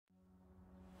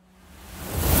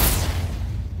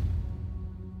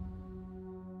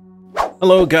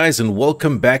Hello guys and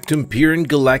welcome back to Empyrion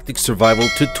Galactic Survival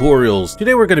Tutorials.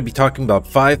 Today we're going to be talking about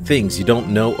 5 things you don't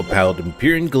know about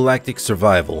Empyrion Galactic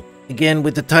Survival. Again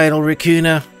with the title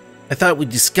Rakoona. I thought we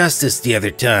discussed this the other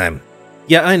time.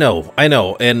 Yeah, I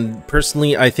know, and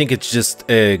personally I think it's just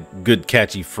a good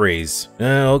catchy phrase.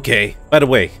 Okay. By the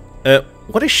way,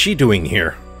 what is she doing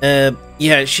here?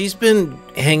 Yeah, she's been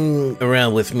hanging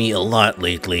around with me a lot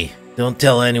lately. Don't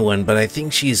tell anyone, but I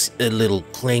think she's a little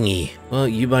clingy. Well,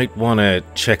 you might want to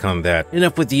check on that.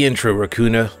 Enough with the intro,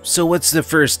 Rakoona. So what's the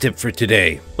first tip for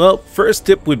today? Well, first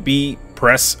tip would be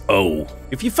press O.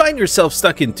 If you find yourself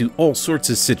stuck into all sorts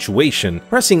of situation,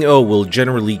 pressing O will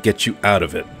generally get you out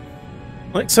of it.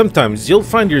 Like sometimes you'll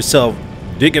find yourself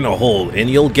digging a hole and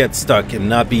you'll get stuck and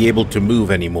not be able to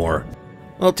move anymore.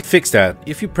 Well, to fix that,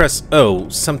 if you press O,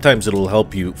 sometimes it'll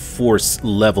help you force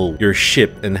level your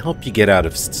ship and help you get out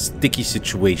of sticky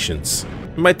situations.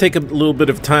 It might take a little bit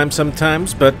of time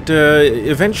sometimes, but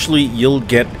eventually you'll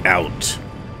get out.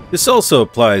 This also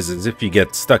applies as if you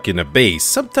get stuck in a base.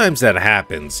 Sometimes that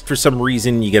happens. For some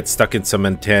reason you get stuck in some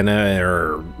antenna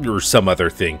or some other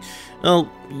thing.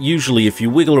 Well, usually if you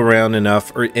wiggle around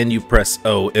enough and you press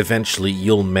O, eventually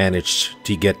you'll manage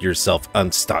to get yourself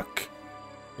unstuck.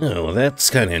 Oh,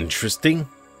 that's kind of interesting.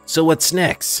 So what's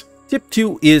next? Tip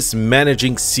 2 is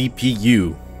managing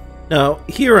CPU. Now,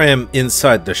 here I am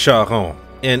inside the Charon,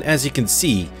 and as you can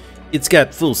see, it's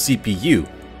got full CPU.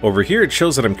 Over here it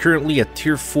shows that I'm currently at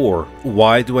tier 4.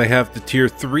 Why do I have the tier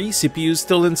 3 CPU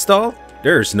still installed?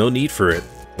 There's no need for it.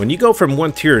 When you go from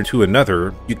one tier to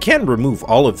another, you can remove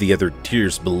all of the other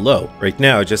tiers below. Right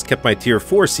now, I just kept my tier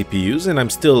 4 CPUs and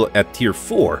I'm still at tier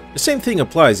 4. The same thing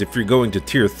applies if you're going to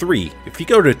tier 3. If you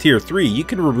go to tier 3, you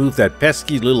can remove that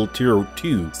pesky little tier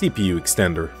 2 CPU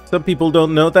extender. Some people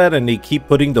don't know that and they keep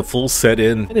putting the full set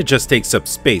in, and it just takes up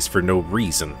space for no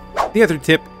reason. The other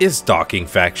tip is docking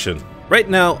faction. Right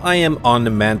now, I am on the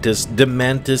Mantis. The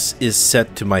Mantis is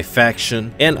set to my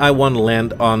faction, and I want to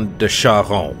land on the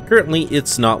Charon. Currently,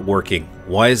 it's not working.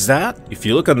 Why is that? If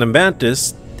you look on the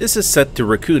Mantis, this is set to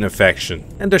Rakoona faction,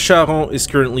 and the Charon is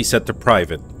currently set to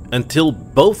private. Until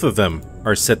both of them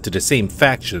are set to the same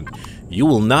faction, you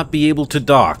will not be able to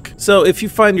dock. So if you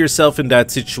find yourself in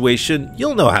that situation,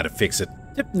 you'll know how to fix it.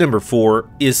 Tip number 4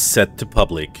 is set to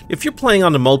public. If you're playing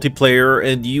on the multiplayer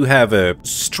and you have a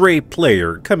stray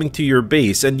player coming to your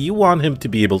base and you want him to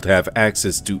be able to have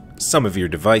access to some of your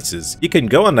devices, you can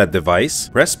go on that device,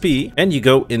 press P, and you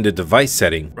go in the device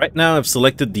setting. Right now I've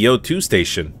selected the O2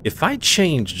 station. If I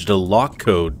change the lock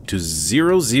code to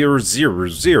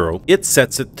 0000, it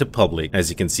sets it to public, as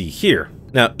you can see here.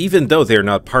 Now, even though they're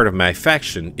not part of my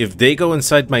faction, if they go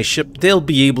inside my ship, they'll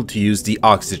be able to use the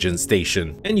oxygen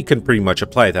station, and you can pretty much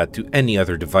apply that to any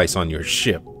other device on your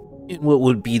ship. And what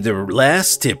would be the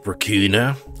last tip,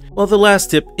 Rakoona? Well, the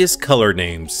last tip is color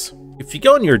names. If you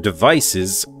go on your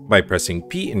devices by pressing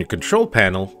P in your control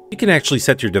panel, you can actually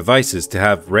set your devices to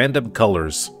have random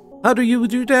colors. How do you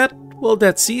do that? Well,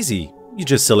 that's easy. You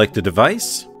just select a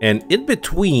device, and in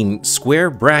between square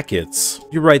brackets,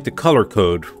 you write the color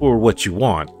code for what you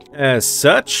want. As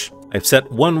such, I've set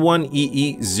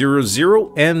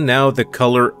 11EE00, and now the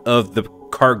color of the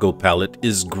cargo palette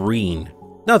is green.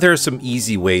 Now there are some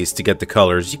easy ways to get the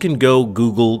colors. You can go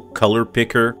Google color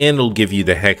picker, and it'll give you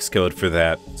the hex code for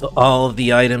that. So all of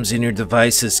the items in your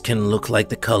devices can look like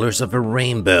the colors of a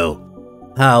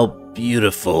rainbow. How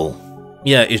beautiful.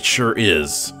 Yeah, it sure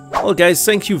is. Well guys,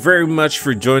 thank you very much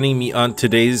for joining me on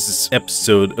today's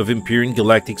episode of Empyrion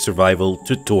Galactic Survival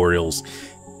Tutorials.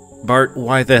 Bart,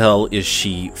 why the hell is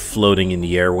she floating in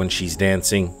the air when she's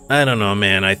dancing? I don't know,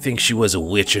 man. I think she was a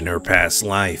witch in her past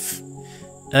life.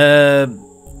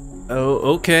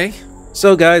 Okay.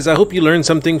 So guys, I hope you learned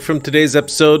something from today's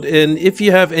episode, and if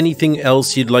you have anything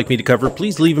else you'd like me to cover,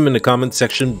 please leave them in the comment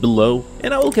section below,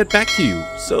 and I will get back to you.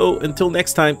 So until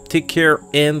next time, take care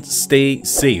and stay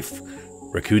safe.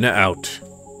 Rakoona out.